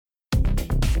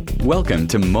Welcome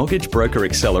to Mortgage Broker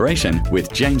Acceleration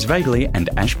with James Vagley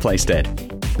and Ash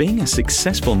Playstead. Being a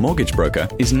successful mortgage broker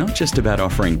is not just about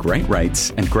offering great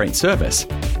rates and great service.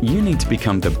 You need to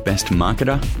become the best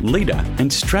marketer, leader,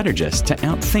 and strategist to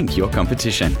outthink your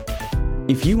competition.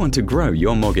 If you want to grow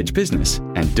your mortgage business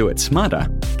and do it smarter,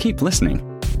 keep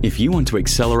listening. If you want to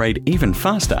accelerate even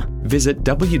faster, visit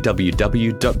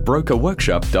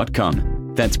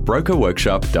www.brokerworkshop.com. That's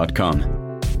brokerworkshop.com.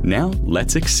 Now,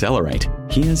 let's accelerate.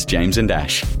 Here's James and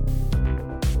Ash.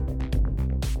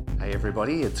 Hey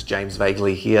everybody, it's James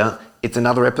Vagley here. It's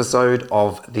another episode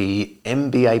of the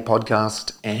MBA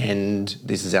podcast, and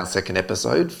this is our second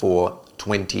episode for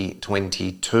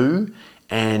 2022,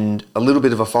 and a little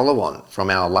bit of a follow-on from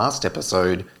our last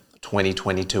episode,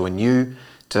 2022 and You.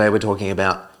 Today we're talking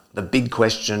about the big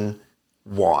question,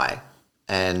 why?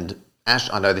 And Ash,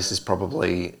 I know this is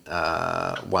probably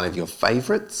one of your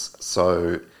favourites,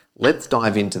 so let's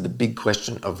dive into the big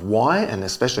question of why, and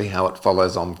especially how it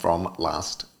follows on from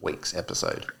last week's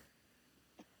episode.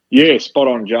 Yeah, spot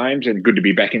on, James, and good to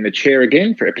be back in the chair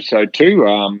again for episode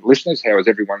 2. Listeners, how is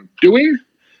everyone doing?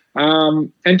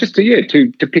 And just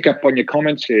to pick up on your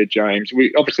comments here, James,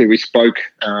 we spoke,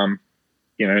 in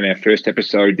our first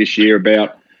episode this year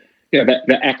about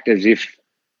the act as if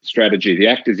strategy, the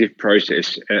act as if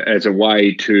process, as a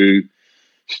way to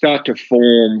start to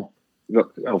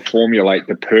formulate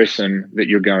the person that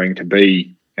you're going to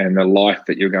be and the life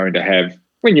that you're going to have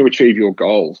when you achieve your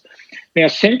goals. Now,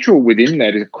 central within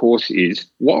that, of course, is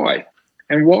why.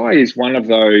 And why is one of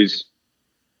those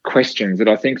questions that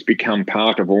I think has become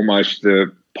part of almost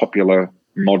the popular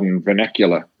modern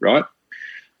vernacular, right?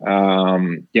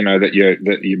 That your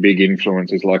big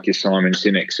influencers like your Simon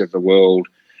Sinek's of the world,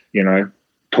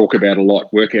 talk about a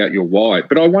lot, work out your why.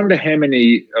 But I wonder how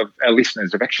many of our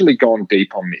listeners have actually gone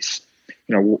deep on this.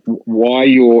 Why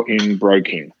you're in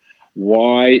broking.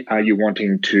 Why are you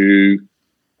wanting to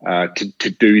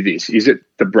do this? Is it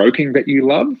the broking that you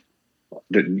love?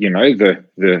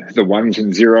 The ones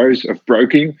and zeros of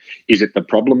broking? Is it the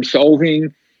problem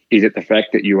solving? Is it the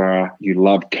fact that you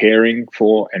love caring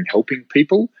for and helping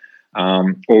people?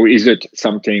 Or is it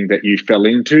something that you fell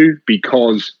into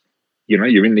because,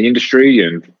 you're in the industry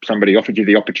and somebody offered you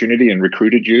the opportunity and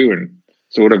recruited you and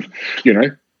sort of,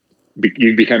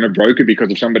 you became a broker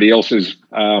because of somebody else's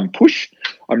push?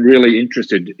 I'm really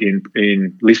interested in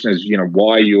listeners,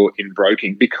 why you're in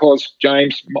broking. Because,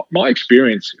 James, my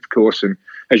experience, of course, and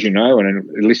as you know, and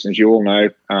listeners, you all know,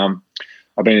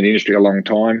 I've been in the industry a long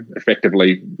time,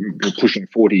 effectively pushing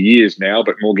 40 years now,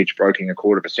 but mortgage broking a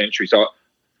quarter of a century. So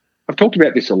I've talked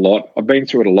about this a lot. I've been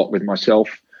through it a lot with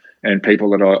myself and people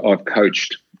that I've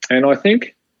coached. And I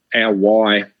think our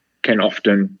why can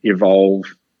often evolve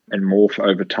and morph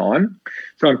over time.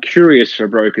 So I'm curious for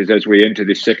brokers as we enter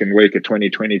this second week of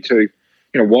 2022,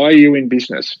 why are you in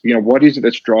business? What is it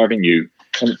that's driving you?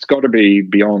 And it's got to be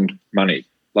beyond money.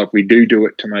 Like, we do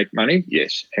it to make money,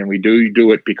 yes. And we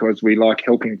do it because we like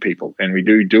helping people. And we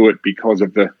do it because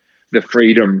of the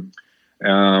freedom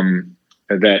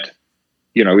that,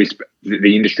 is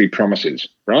the industry promises,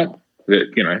 right?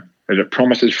 That, that it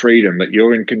promises freedom, that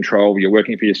you're in control, you're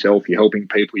working for yourself, you're helping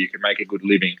people, you can make a good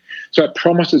living. So it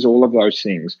promises all of those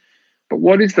things. But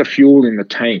what is the fuel in the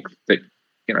tank that,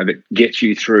 that gets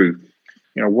you through?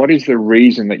 What is the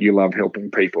reason that you love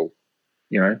helping people?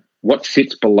 What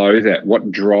sits below that?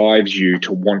 What drives you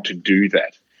to want to do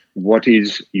that? What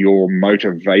is your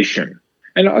motivation?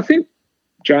 And I think,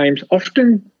 James,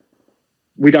 often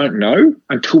we don't know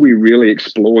until we really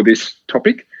explore this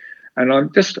topic. And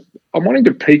I'm wanting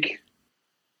to pique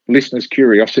listeners'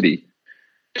 curiosity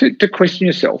to question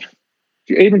yourself,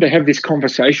 even to have this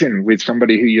conversation with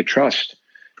somebody who you trust,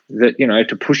 that,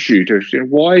 to push you to,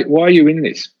 why are you in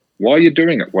this? Why are you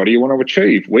doing it? What do you want to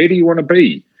achieve? Where do you want to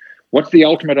be? What's the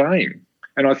ultimate aim?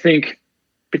 And I think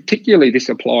particularly this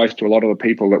applies to a lot of the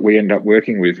people that we end up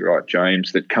working with, right,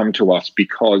 James, that come to us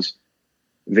because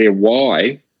their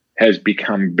why has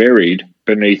become buried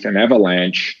beneath an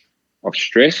avalanche of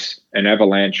stress, an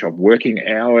avalanche of working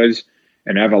hours,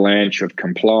 an avalanche of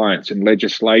compliance and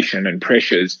legislation and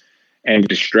pressures and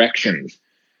distractions.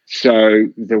 So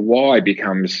the why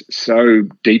becomes so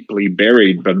deeply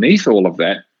buried beneath all of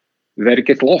that it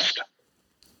gets lost.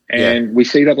 And we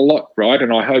see that a lot, right?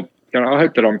 And I hope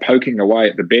that I'm poking away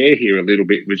at the bear here a little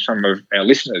bit with some of our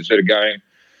listeners that are going,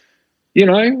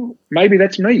 maybe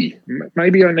that's me.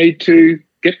 Maybe I need to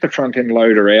get the front end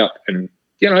loader out and,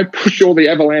 push all the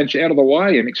avalanche out of the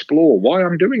way and explore why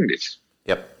I'm doing this.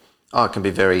 Yep. Oh, it can be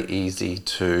very easy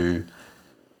to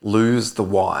lose the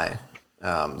why.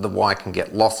 The why can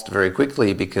get lost very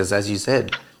quickly because, as you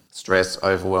said, stress,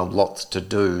 overwhelm, lots to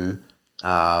do.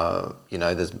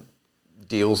 There's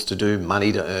deals to do,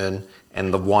 money to earn,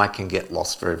 and the why can get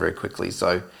lost very, very quickly.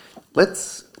 So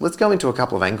let's go into a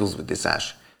couple of angles with this,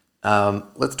 Ash.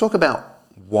 Let's talk about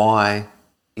why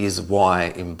is why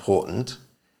important,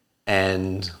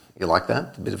 and you like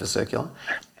that? A bit of a circular.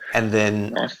 And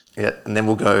then, nice. and then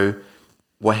we'll go,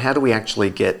 well, how do we actually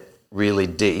get really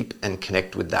deep and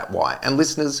connect with that why? And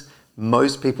listeners,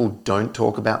 most people don't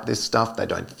talk about this stuff. They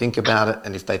don't think about it.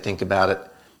 And if they think about it,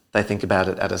 they think about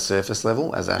it at a surface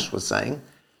level, as Ash was saying.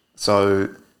 So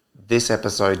this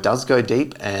episode does go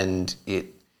deep, and it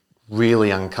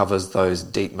really uncovers those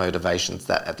deep motivations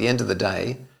that at the end of the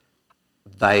day,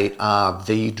 they are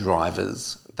the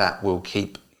drivers that will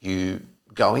keep you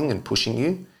going and pushing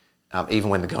you, even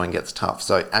when the going gets tough.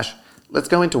 So Ash, let's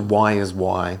go into why is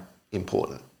why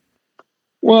important.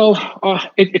 Well,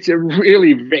 it's a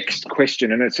really vexed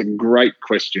question, and it's a great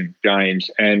question,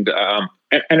 James, and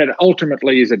it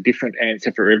ultimately is a different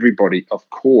answer for everybody, of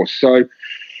course. So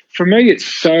for me, it's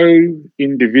so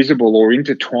indivisible or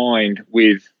intertwined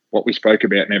with what we spoke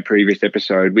about in our previous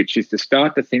episode, which is to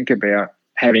start to think about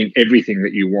having everything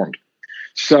that you want.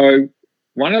 So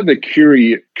one of the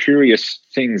curious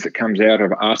things that comes out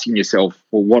of asking yourself,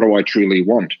 well, what do I truly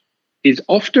want, is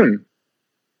often,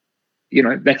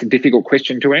 that's a difficult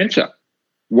question to answer.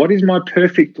 What is my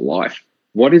perfect life?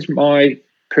 What is my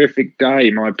perfect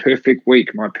day, my perfect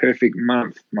week, my perfect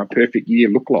month, my perfect year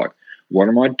look like? What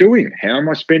am I doing? How am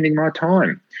I spending my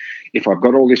time? If I've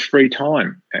got all this free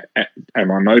time,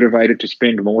 am I motivated to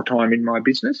spend more time in my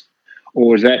business?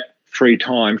 Or is that free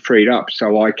time freed up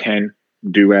so I can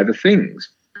do other things?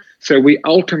 So we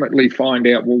ultimately find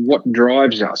out, well, what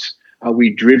drives us? Are we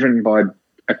driven by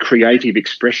a creative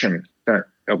expression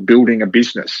of building a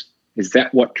business? Is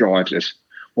that what drives us?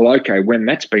 Well, okay, when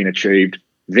that's been achieved,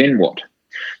 then what?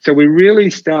 So we really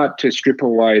start to strip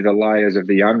away the layers of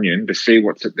the onion to see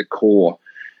what's at the core.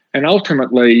 And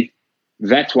ultimately,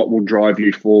 that's what will drive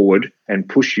you forward and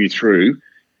push you through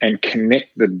and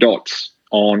connect the dots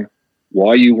on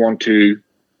why you want to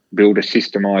build a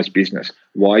systemized business,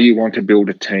 why you want to build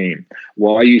a team,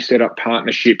 why you set up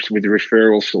partnerships with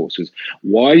referral sources,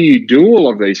 why you do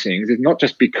all of these things. It's not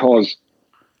just because,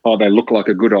 they look like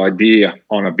a good idea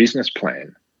on a business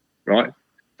plan, right?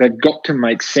 They've got to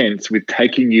make sense with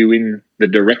taking you in the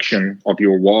direction of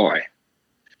your why.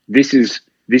 This is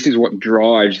what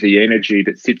drives the energy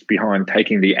that sits behind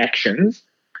taking the actions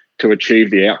to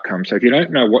achieve the outcome. So if you don't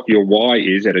know what your why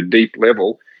is at a deep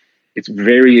level, it's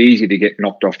very easy to get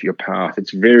knocked off your path.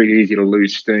 It's very easy to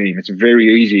lose steam. It's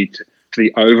very easy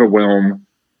to overwhelm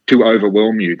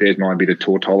you. There's my bit of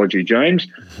tautology, James.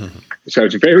 So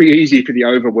it's very easy for the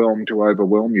overwhelm to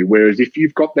overwhelm you. Whereas if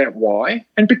you've got that why,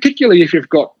 and particularly if you've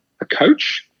got a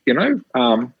coach,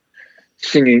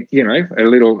 singing, a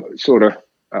little sort of,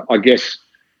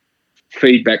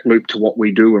 feedback loop to what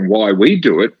we do and why we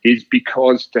do it, is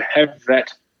because to have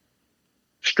that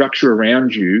structure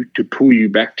around you to pull you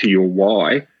back to your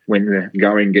why when the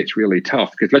going gets really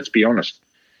tough. Because let's be honest,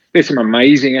 there's some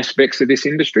amazing aspects of this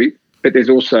industry, but there's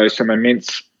also some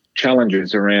immense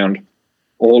challenges around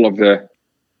all of the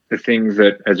things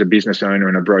that as a business owner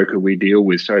and a broker we deal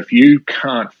with. So if you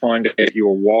can't find out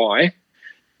your why,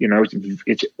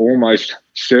 it's almost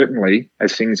certainly,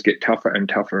 as things get tougher and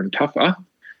tougher and tougher,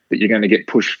 that you're going to get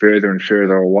pushed further and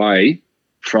further away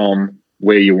from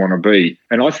where you want to be.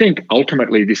 And I think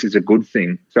ultimately this is a good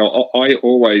thing. So I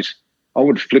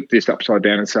would flip this upside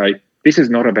down and say, this is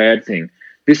not a bad thing.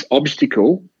 This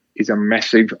obstacle is a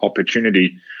massive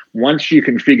opportunity. Once you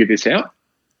can figure this out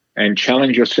and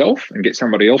challenge yourself and get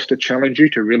somebody else to challenge you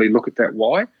to really look at that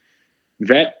why,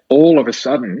 that all of a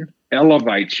sudden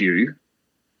elevates you,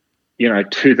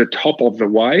 to the top of the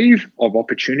wave of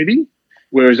opportunity.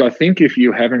 Whereas I think if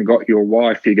you haven't got your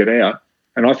why figured out,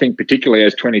 and I think particularly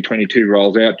as 2022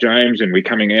 rolls out, James, and we're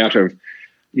coming out of,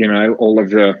 all of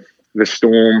the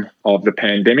storm of the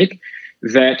pandemic,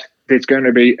 that there's going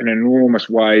to be an enormous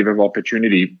wave of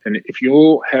opportunity. And if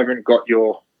you haven't got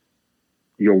your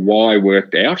why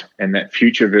worked out and that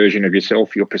future version of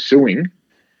yourself you're pursuing,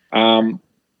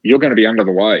 you're going to be under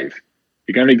the wave.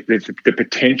 There's the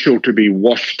potential to be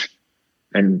washed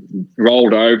and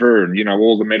rolled over, and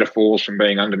all the metaphors from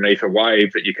being underneath a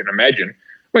wave that you can imagine.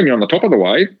 When you're on the top of the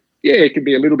wave, it can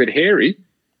be a little bit hairy,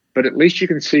 but at least you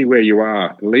can see where you are.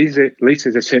 At least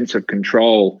there's a sense of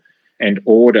control and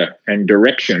order and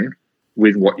direction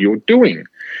with what you're doing.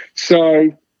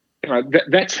 So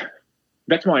that's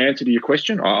my answer to your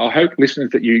question. I hope,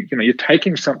 listeners, that you're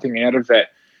taking something out of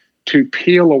that to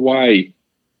peel away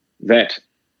the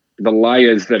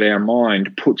layers that our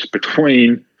mind puts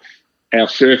between our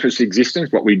surface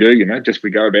existence, what we do, just we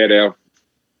go about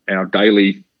our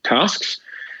daily tasks,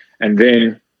 And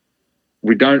then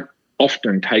we don't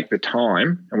often take the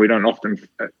time, and we don't often,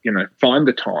 find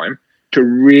the time to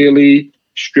really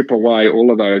strip away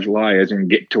all of those layers and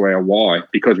get to our why,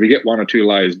 because we get one or two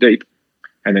layers deep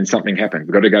and then something happens.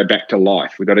 We've got to go back to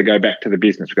life. We've got to go back to the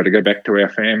business. We've got to go back to our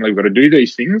family. We've got to do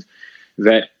these things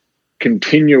that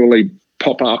continually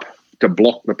pop up to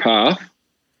block the path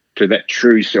to that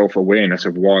true self-awareness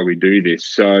of why we do this.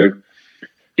 So,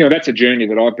 that's a journey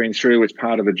that I've been through. It's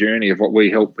part of the journey of what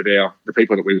we help with the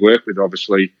people that we work with,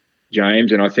 obviously,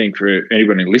 James. And I think for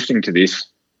anybody listening to this,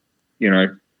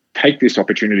 take this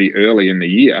opportunity early in the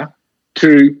year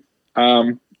to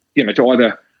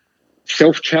either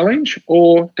self-challenge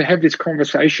or to have this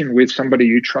conversation with somebody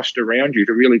you trust around you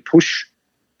to really push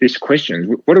this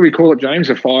question. What do we call it, James?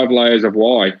 The 5 layers of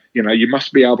why. You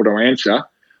must be able to answer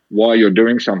why you're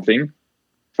doing something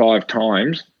 5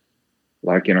 times.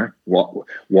 Like,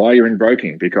 why you're in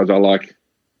broking? Because I like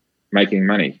making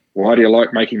money. Why do you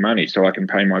like making money? So I can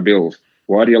pay my bills.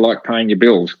 Why do you like paying your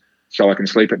bills? So I can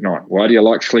sleep at night. Why do you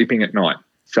like sleeping at night?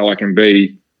 So I can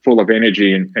be full of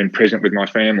energy and present with my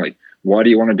family. Why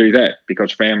do you want to do that?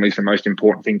 Because family is the most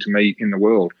important thing to me in the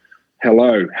world.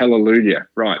 Hello, hallelujah.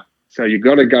 Right. So you've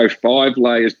got to go 5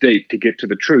 layers deep to get to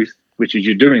the truth, which is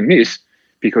you're doing this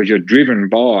because you're driven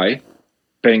by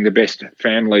being the best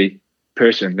family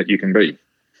person that you can be.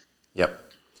 Yep.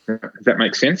 Does that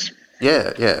make sense?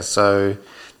 Yeah. So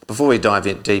before we dive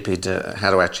in deep into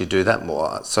how to actually do that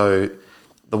more, so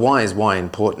the why is why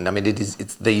important. I mean,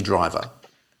 it's the driver.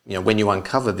 When you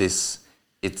uncover this,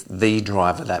 it's the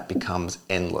driver that becomes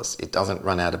endless. It doesn't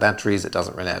run out of batteries. It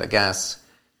doesn't run out of gas.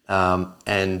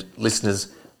 And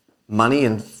listeners, money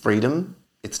and freedom,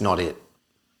 it's not it.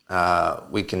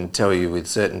 We can tell you with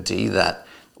certainty that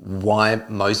what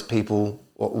most people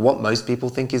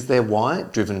think is their why,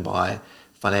 driven by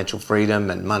financial freedom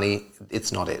and money,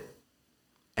 it's not it.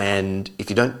 And if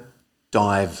you don't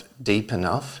dive deep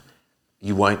enough,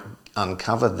 you won't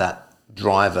uncover that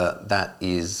driver that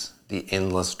is the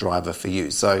endless driver for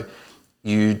you. So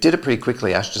you did it pretty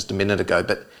quickly, Ash, just a minute ago,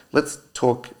 but let's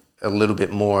talk a little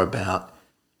bit more about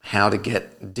how to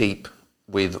get deep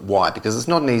with why, because it's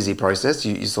not an easy process.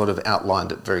 You sort of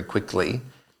outlined it very quickly,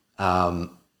 but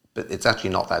it's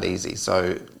actually not that easy.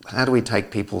 So how do we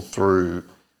take people through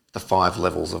the 5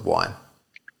 levels of why?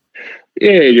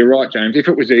 Yeah, you're right, James. If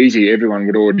it was easy, everyone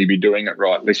would already be doing it,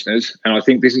 right, listeners? And I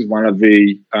think this is one of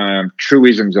the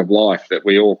truisms of life that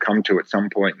we all come to at some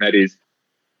point, and that is,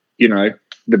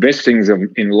 the best things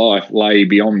in life lay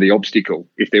beyond the obstacle.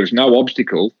 If there was no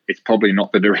obstacle, it's probably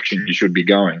not the direction you should be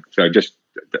going. So just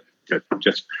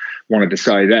wanted to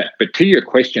say that. But to your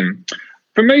question,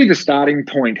 for me, the starting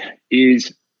point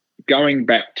is going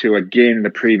back to, again, the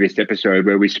previous episode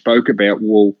where we spoke about,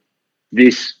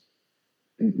 this,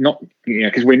 not,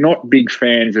 because we're not big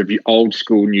fans of old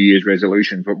school New Year's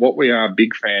resolutions, but what we are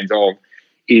big fans of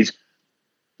is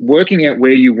working out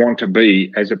where you want to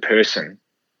be as a person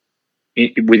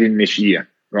within this year,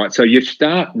 right? So you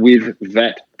start with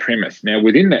that premise. Now,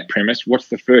 within that premise, what's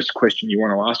the first question you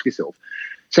want to ask yourself?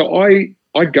 So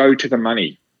I go to the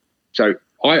money. So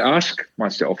I ask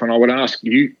myself, and I would ask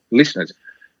you listeners,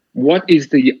 what is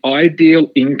the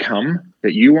ideal income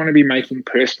that you want to be making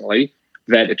personally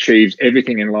that achieves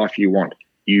everything in life you want?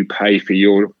 You pay for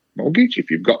your mortgage, if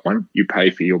you've got one. You pay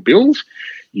for your bills.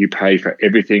 You pay for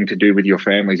everything to do with your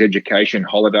family's education,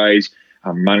 holidays,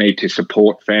 money to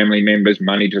support family members,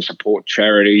 money to support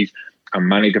charities,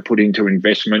 money to put into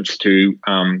investments to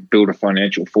build a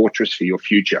financial fortress for your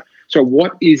future. So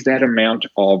what is that amount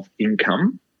of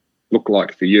income look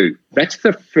like for you? That's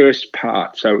the first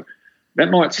part. So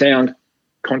that might sound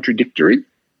contradictory,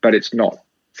 but it's not.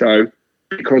 So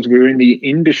because we're in the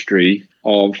industry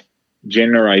of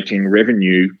generating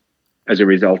revenue as a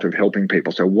result of helping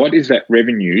people. So what is that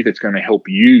revenue that's going to help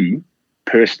you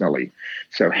personally?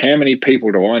 So how many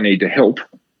people do I need to help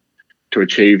to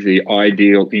achieve the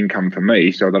ideal income for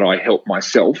me so that I help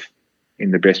myself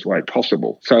in the best way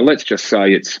possible? So let's just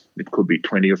say it could be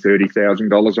 $20,000 or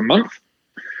 $30,000 a month.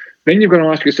 Then you've got to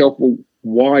ask yourself, well,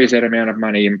 why is that amount of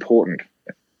money important?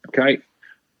 Okay,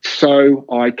 so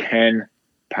I can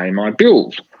pay my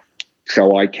bills,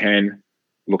 so I can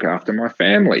look after my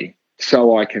family,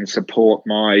 so I can support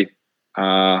my,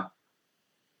 I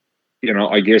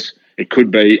guess it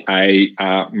could be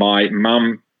my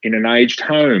mum in an aged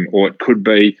home, or it could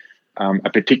be a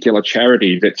particular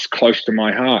charity that's close to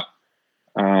my heart.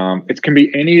 It can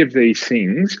be any of these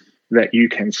things that you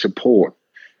can support.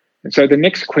 And so the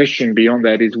next question beyond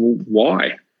that is, well,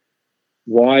 why?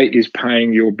 Why is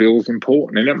paying your bills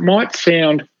important? And it might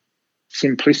sound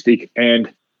simplistic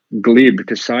and glib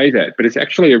to say that, but it's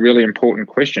actually a really important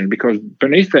question, because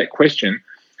beneath that question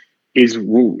is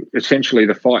essentially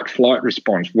the fight-flight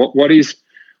response. What is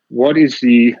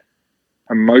the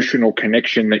emotional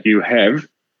connection that you have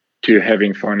to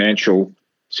having financial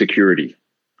security?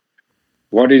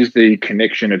 What is the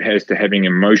connection it has to having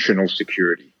emotional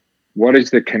security? What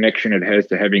is the connection it has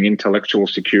to having intellectual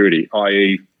security,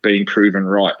 i.e. being proven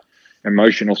right?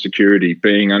 Emotional security,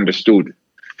 being understood.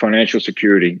 Financial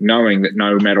security, knowing that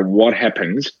no matter what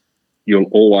happens, you'll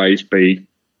always be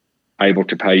able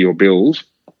to pay your bills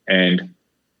and,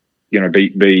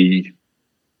 be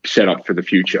set up for the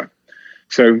future.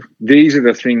 So these are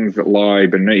the things that lie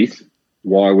beneath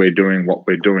why we're doing what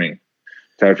we're doing.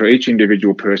 So for each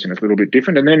individual person, it's a little bit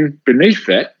different. And then beneath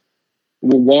that,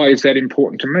 well, why is that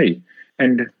important to me?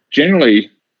 And generally,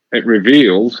 it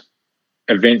reveals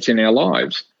events in our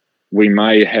lives. We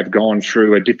may have gone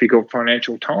through a difficult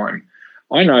financial time.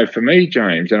 I know for me,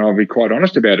 James, and I'll be quite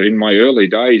honest about it, in my early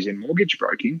days in mortgage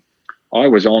broking, I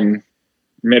was on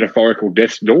metaphorical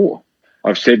death's door.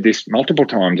 I've said this multiple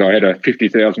times. I had a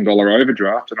 $50,000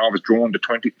 overdraft and I was drawn to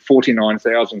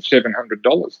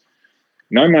 $49,700.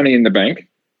 No money in the bank,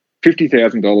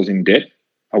 $50,000 in debt,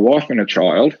 a wife and a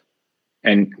child,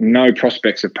 and no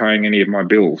prospects of paying any of my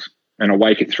bills. And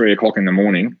awake at 3 o'clock in the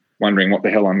morning wondering what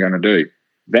the hell I'm going to do.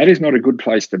 That is not a good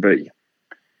place to be.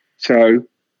 So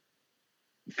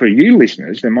for you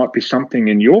listeners, there might be something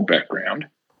in your background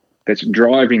that's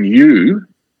driving you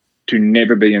to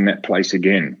never be in that place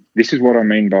again. This is what I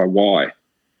mean by why,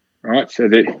 right? So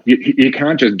that you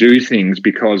can't just do things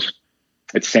because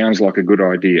it sounds like a good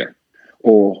idea,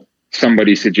 or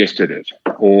somebody suggested it,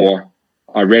 or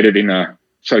I read it in a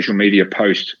social media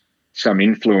post, some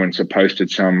influencer posted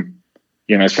some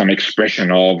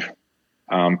expression of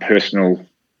personal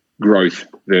growth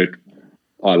that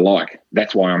I like.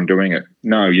 That's why I'm doing it.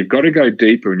 No, you've got to go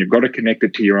deeper and you've got to connect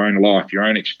it to your own life, your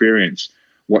own experience,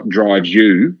 what drives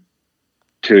you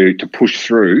to push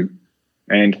through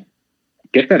and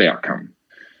get that outcome.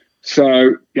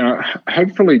 So,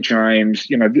 hopefully, James,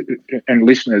 and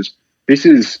listeners, this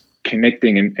is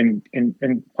connecting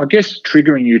and I guess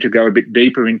triggering you to go a bit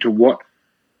deeper into what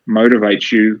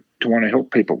motivates you to want to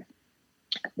help people,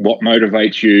 what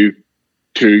motivates you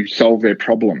to solve their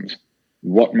problems,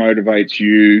 what motivates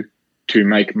you to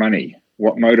make money,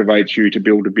 what motivates you to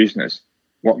build a business,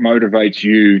 what motivates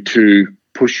you to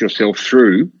push yourself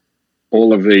through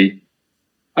all of the,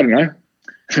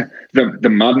 the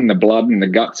mud and the blood and the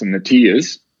guts and the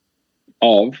tears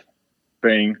of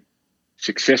being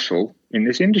successful in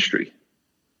this industry.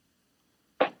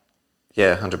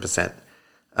 Yeah, 100%.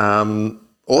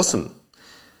 Awesome.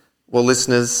 Well,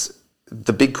 listeners,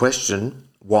 the big question,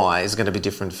 why, is going to be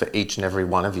different for each and every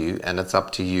one of you, and it's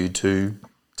up to you to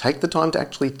take the time to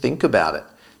actually think about it.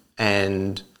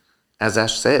 And as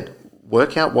Ash said,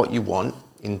 work out what you want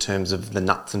in terms of the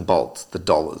nuts and bolts, the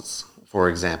dollars, for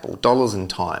example, dollars and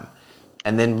time,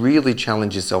 and then really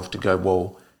challenge yourself to go,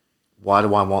 well, why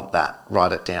do I want that?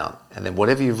 Write it down. And then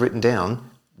whatever you've written down,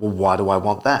 well, why do I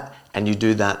want that? And you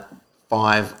do that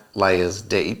 5 layers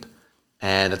deep,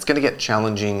 and it's going to get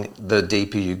challenging the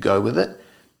deeper you go with it.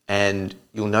 And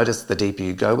you'll notice the deeper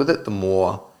you go with it, the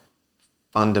more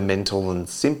fundamental and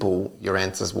simple your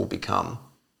answers will become.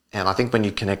 And I think when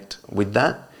you connect with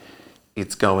that,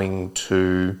 it's going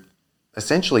to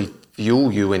essentially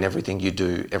fuel you in everything you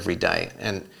do every day.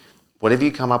 And whatever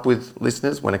you come up with,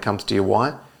 listeners, when it comes to your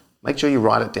why, make sure you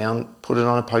write it down, put it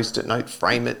on a Post-it note,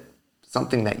 frame it,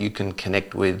 something that you can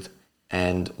connect with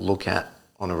and look at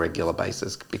on a regular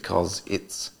basis, because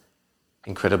it's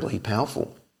incredibly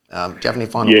powerful. Do you have any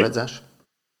final words, Ash?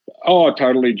 Oh,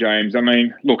 totally, James. I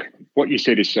mean, look, what you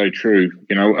said is so true.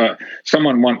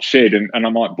 Someone once said, and I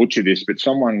might butcher this, but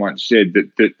someone once said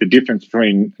that the difference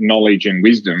between knowledge and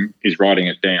wisdom is writing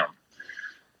it down.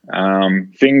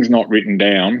 Things not written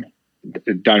down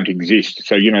don't exist.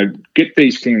 So, get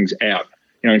these things out.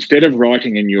 Instead of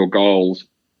writing in your goals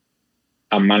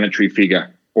a monetary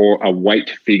figure or a weight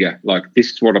figure, like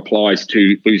this is what applies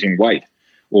to losing weight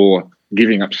or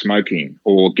giving up smoking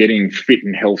or getting fit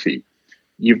and healthy,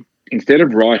 instead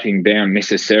of writing down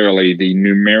necessarily the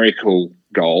numerical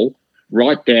goal,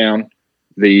 write down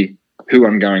the who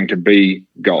I'm going to be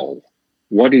goal.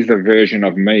 What is the version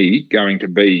of me going to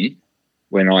be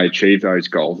when I achieve those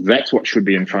goals? That's what should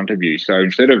be in front of you. So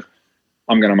instead of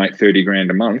I'm going to make 30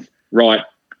 grand a month, write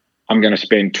I'm going to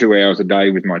spend 2 hours a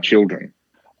day with my children.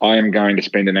 I am going to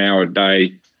spend an hour a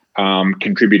day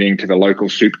contributing to the local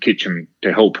soup kitchen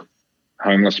to help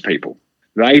homeless people.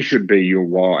 They should be your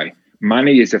why.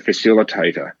 Money is a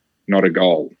facilitator, not a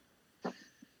goal.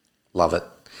 Love it.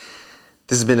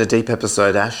 This has been a deep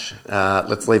episode, Ash.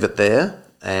 Let's leave it there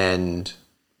and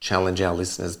challenge our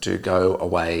listeners to go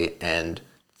away and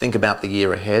think about the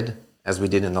year ahead, as we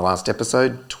did in the last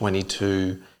episode,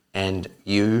 22 and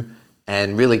you,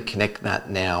 and really connect that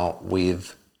now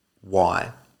with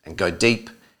why and go deep.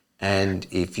 And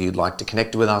if you'd like to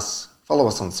connect with us, follow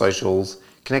us on socials,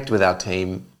 connect with our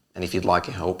team, and if you'd like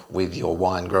help with your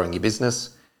why and growing your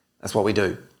business, that's what we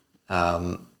do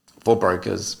for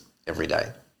brokers every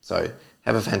day. So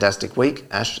have a fantastic week.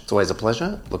 Ash, it's always a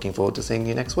pleasure. Looking forward to seeing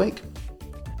you next week.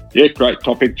 Yeah, great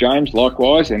topic, James.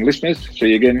 Likewise, and listeners, see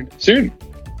you again soon.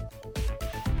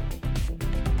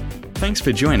 Thanks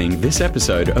for joining this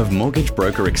episode of Mortgage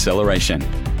Broker Acceleration.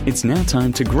 It's now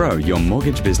time to grow your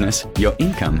mortgage business, your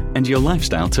income, and your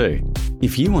lifestyle too.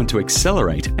 If you want to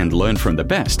accelerate and learn from the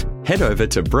best, head over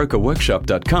to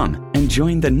brokerworkshop.com and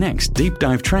join the next deep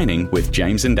dive training with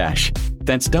James and Ash.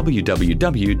 That's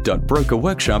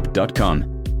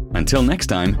www.brokerworkshop.com. Until next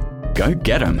time, go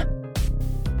get 'em.